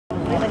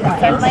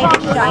Sunlight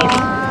is shining.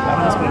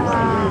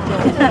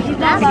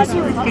 That's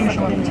we finish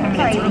on 10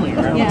 minutes earlier.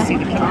 I don't see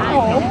the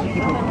camera.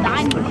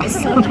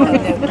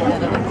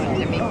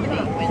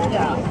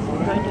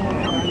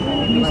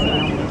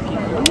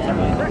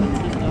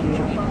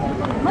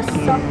 Must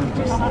suck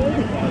just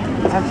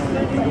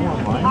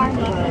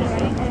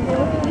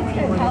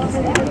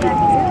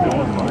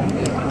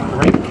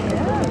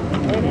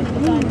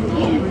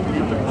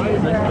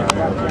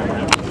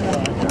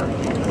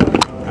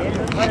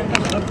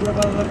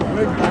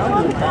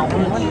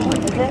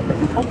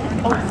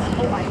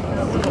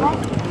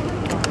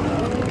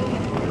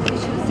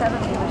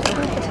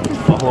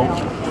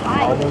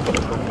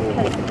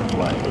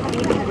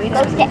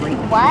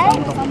what?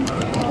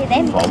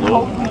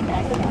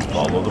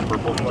 Follow the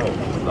purple flag.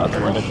 That's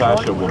where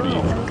Natasha will be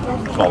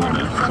following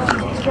you.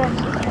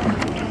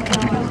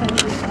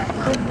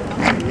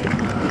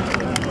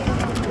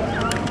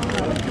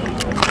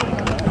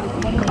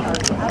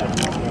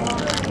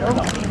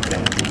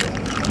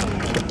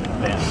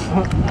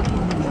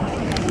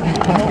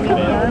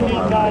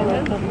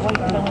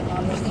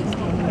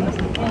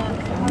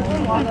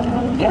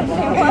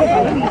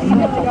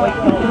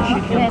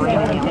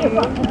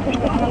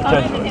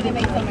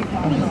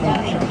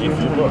 If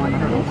you look,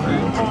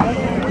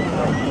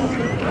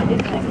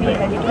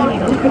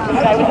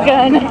 I was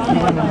gun.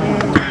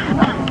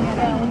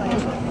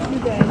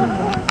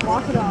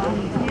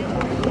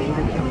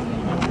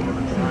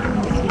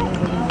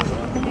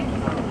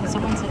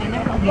 Someone sitting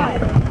there? Yeah.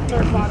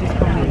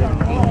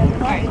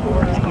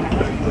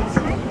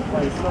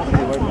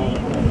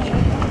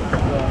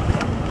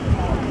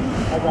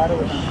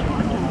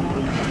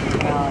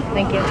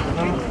 Thank you.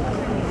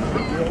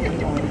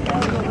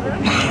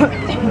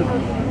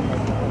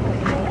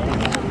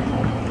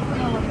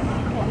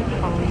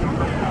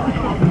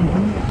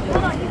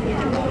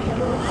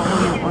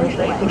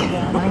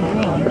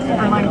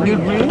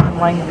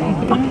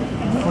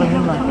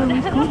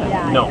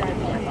 no.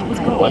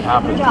 What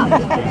happens is the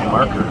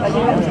markers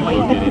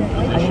will get in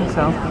position.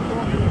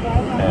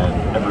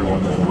 And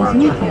everyone will march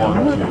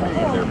along to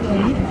their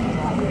position.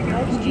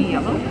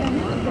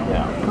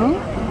 Yeah.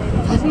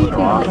 Split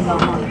off. I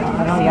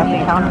know you have to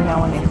counter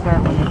now when they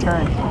start, when they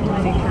turn.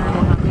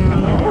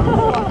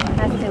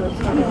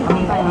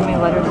 How many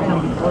letters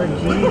come before G?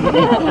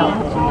 L,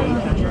 G,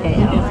 H, K,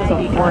 L. So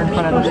 4 in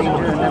front of the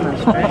danger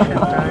demonstration.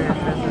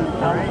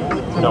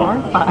 No.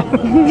 5.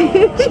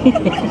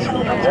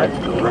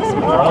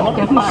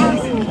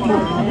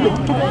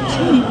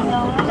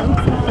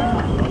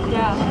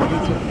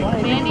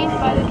 Mandy's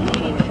by the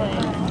TV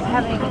plane.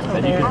 Having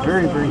And you can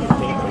very, very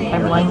faintly.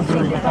 I'm line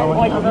green. He's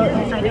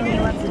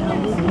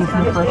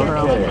in the first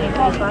row.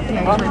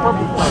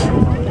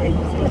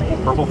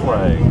 Purple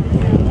flag.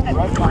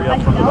 3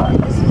 up from the back.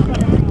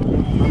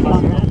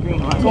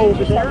 I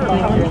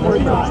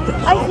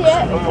see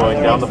it. Going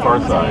down the far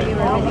side.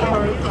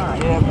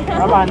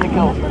 I'm on the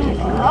go.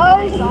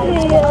 I see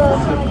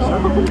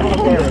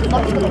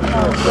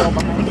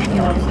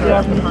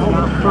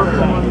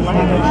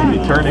Should be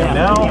turning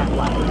now.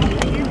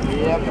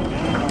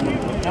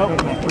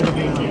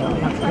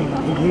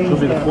 It'll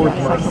be the 4th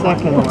mark.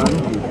 Second one.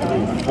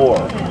 4.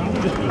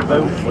 Just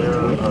about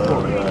where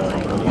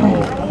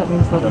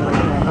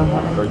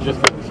or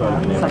just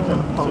beside the name.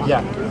 So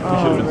yeah, you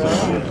should have been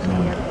saying.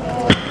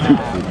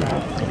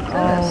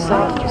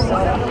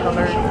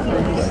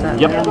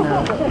 Yep.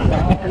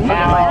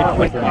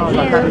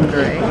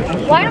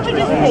 Why don't we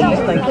just pay you?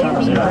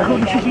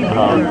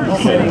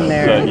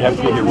 You have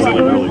to get here really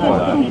early for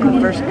that.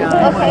 First guy.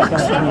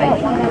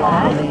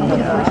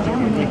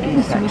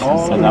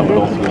 And that would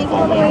also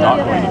involve not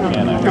going to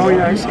Canada. Oh,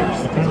 yeah, I see.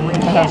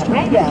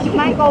 You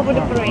might go over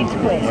the parade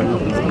quick.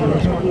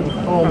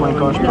 Oh my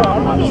gosh.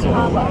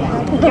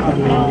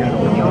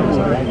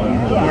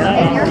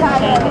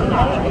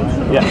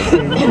 Yes.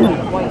 And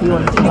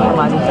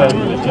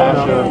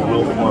Natasha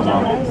will form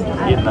up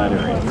in that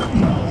area.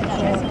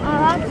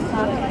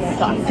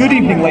 Good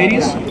evening,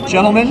 ladies,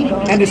 gentlemen,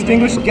 and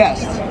distinguished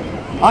guests.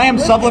 I am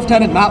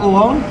Sub-Lieutenant Matt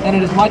Malone, and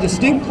it is my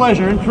distinct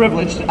pleasure and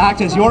privilege to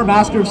act as your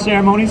Master of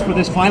Ceremonies for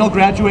this final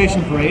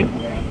graduation parade,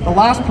 the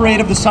last parade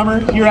of the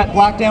summer here at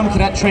Blackdown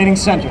Cadet Training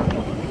Center.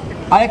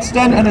 I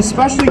extend an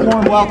especially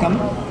warm welcome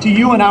to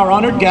you and our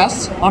honored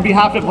guests on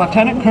behalf of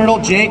Lieutenant Colonel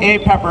J.A.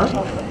 Pepper,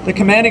 the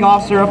commanding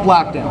officer of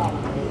Blackdown.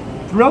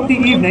 Throughout the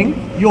evening,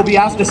 you'll be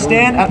asked to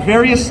stand at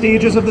various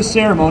stages of the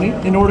ceremony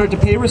in order to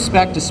pay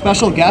respect to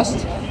special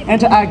guests and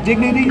to add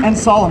dignity and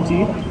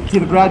solemnity to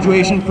the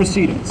graduation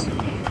proceedings.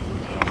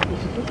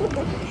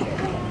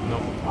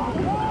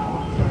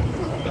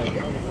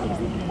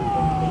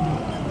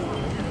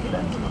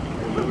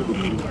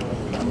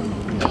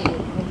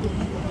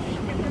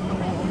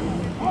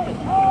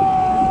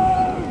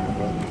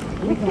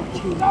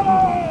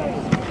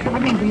 I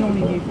mean, we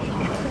only need one.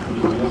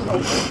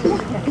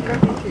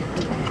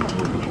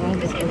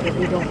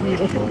 We don't need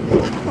it.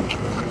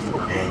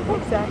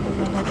 Exactly.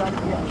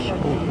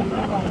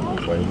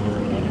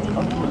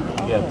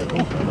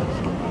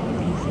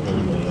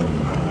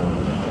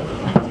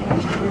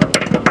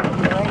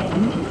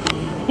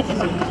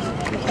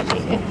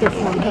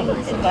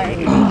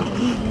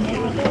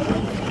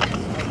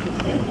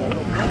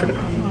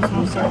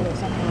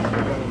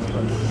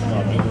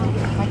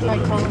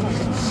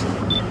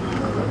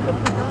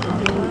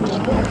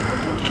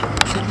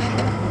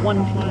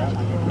 One flag.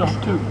 No,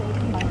 two.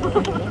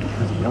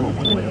 There's a yellow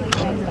one.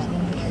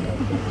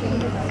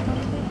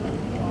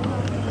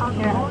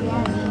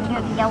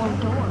 There's a yellow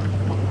door.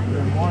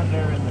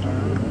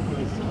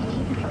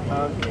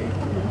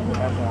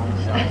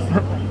 I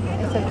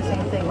said the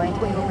same thing. Mine's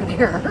way over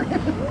there.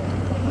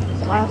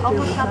 Last year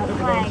Almost got the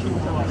flag.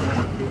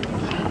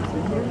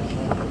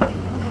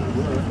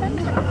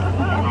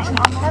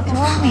 That's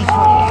Romy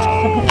for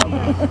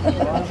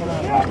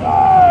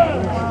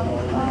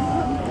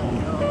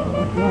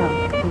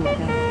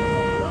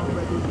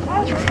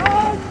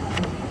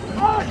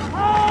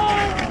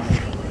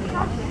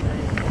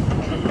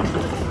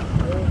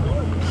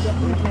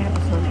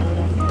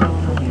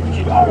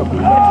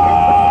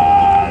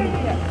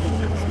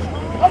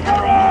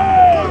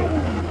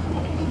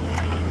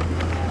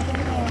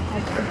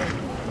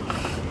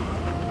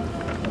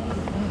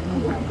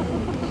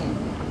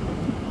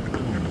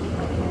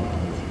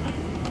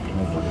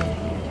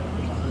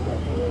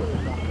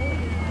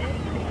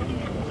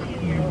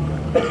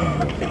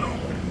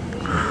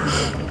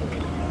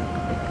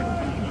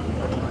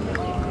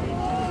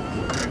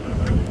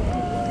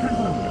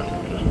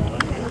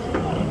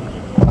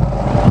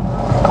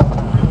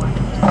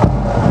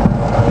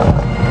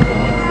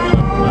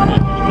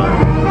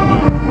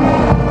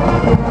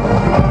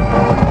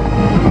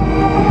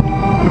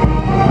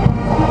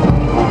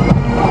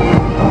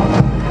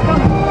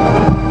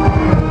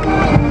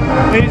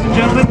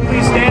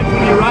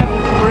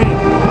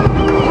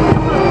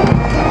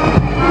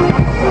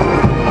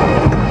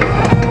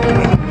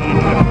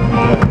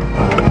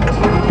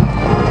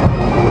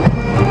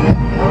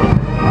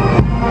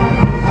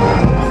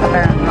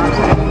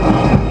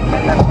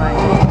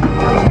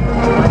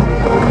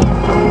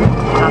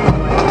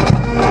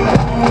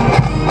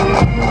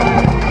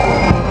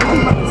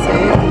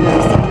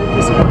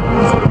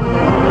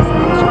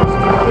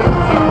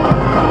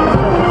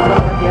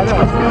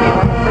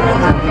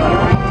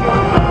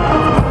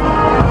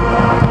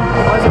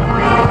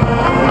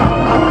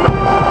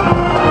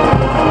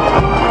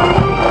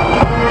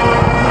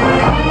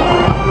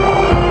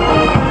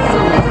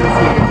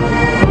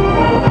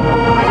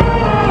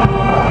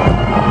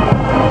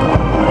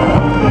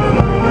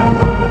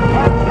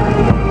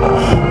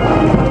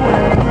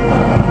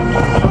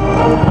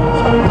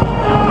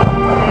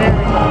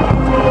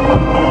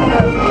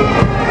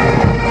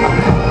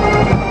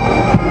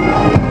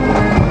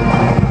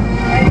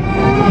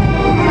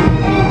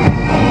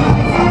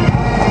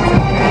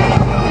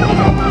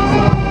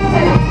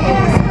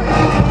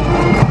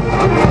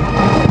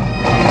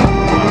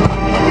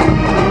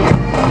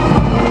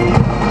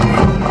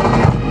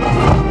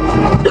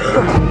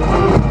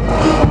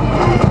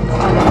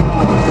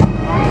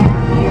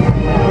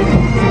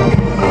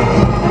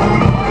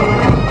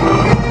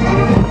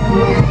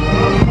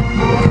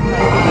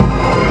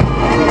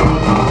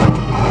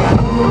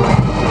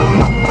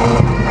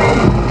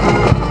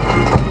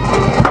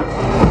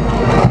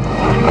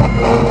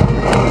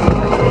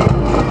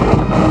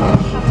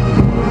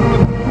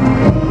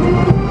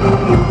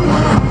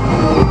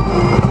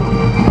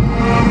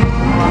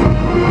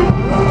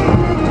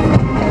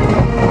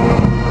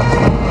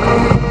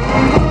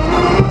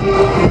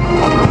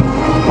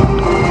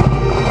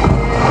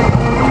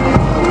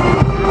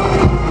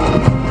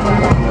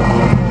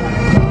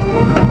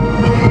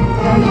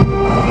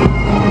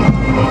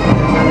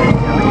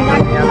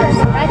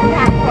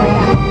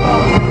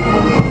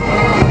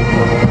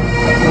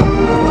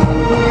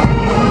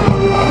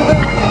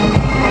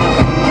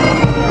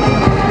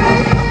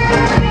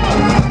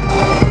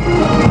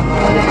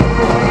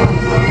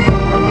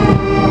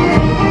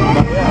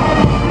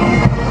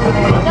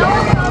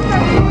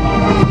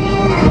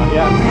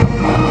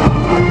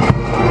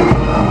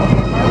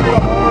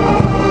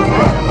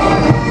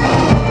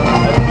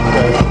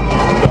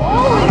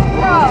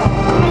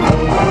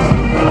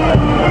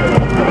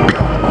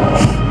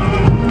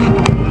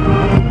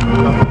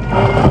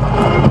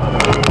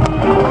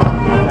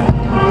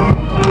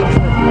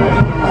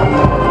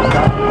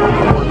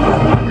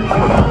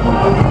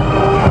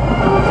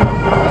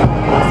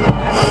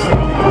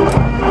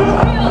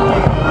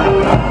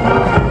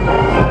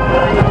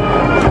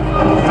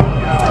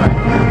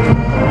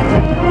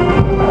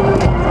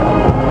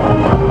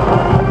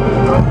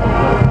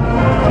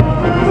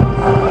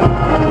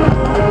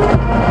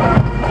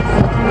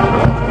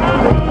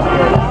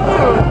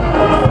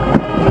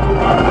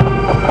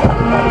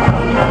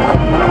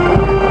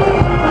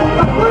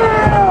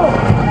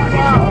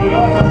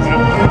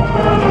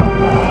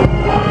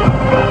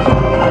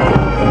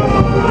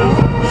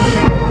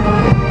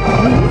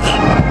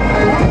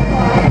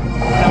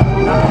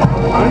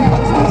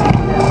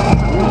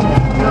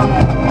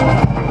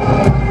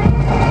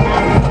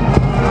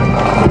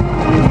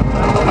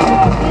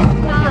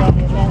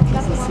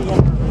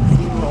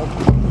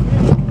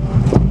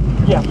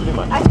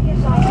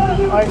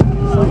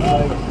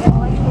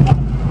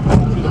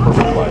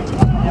purple flags.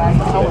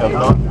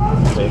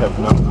 They have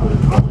not put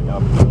it coming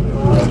up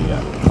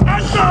yet.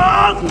 That's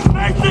all!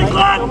 Make the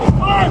glass!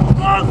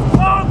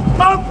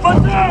 Up for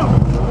two!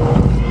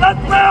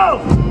 Let's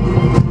build!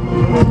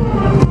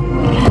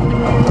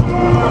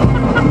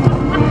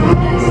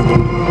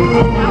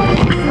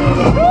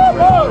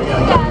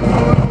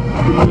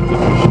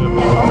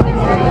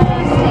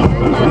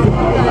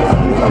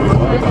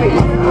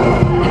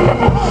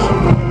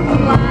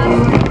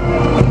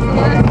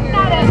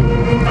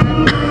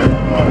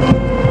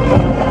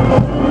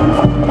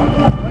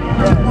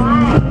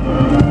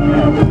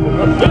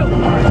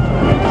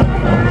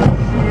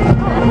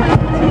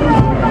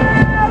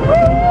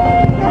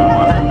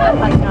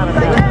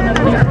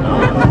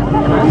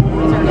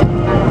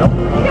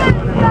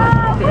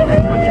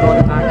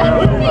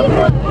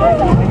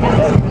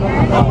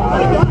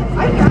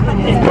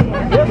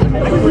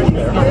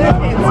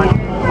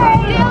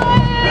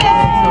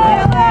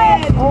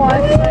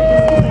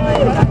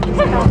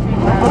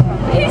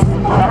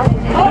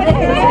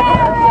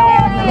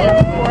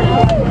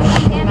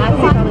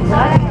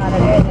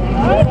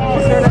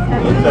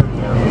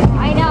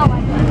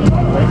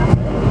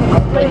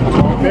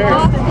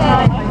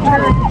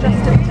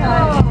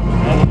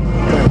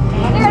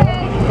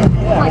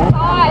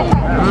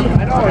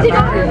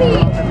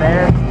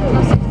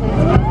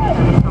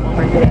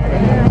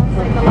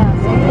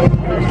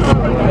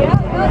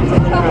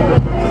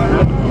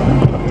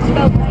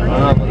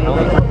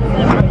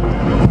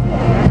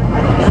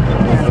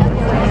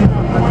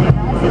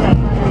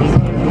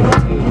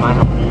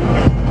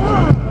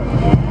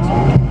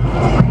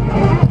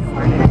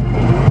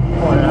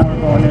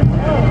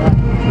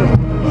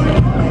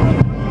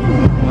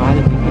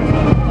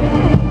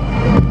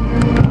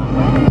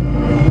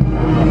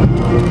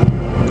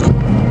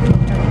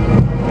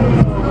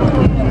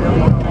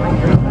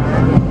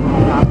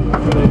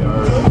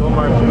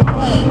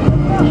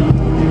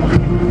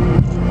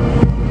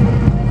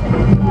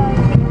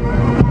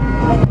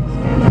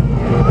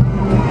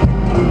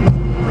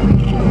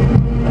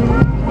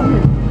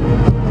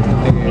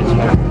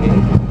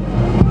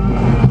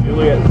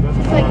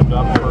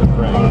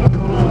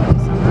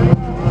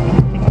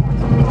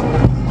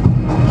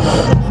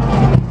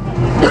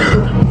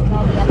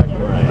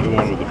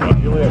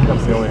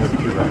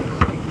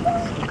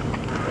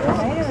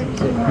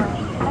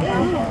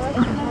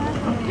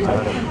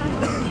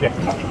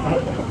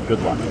 Good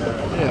luck.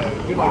 Yeah,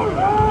 good luck.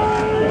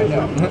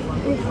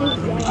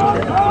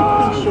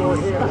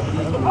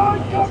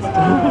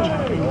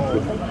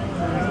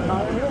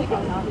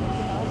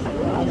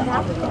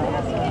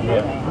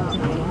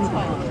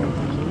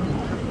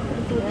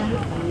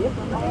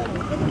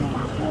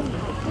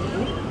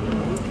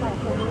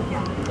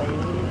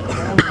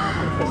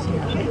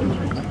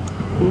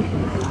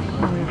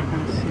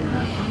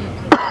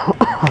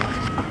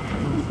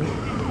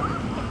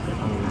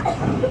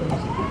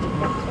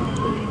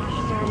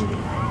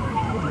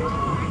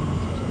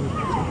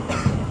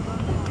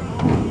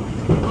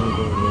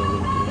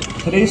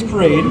 Today's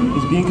parade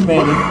is being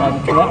commanded by the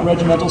Cadet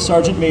Regimental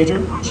Sergeant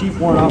Major, Chief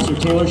Warrant Officer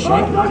Taylor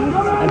Shank,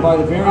 and by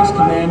the various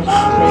command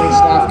training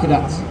staff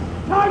cadets.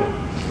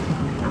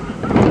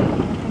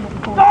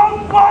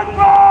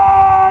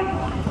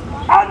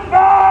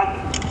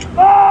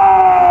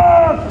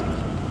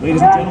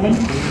 Ladies and gentlemen,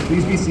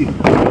 please be seated.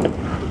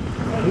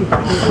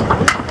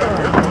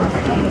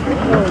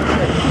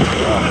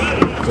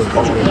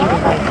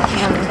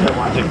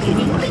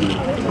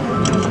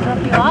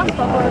 You lost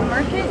before the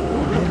market?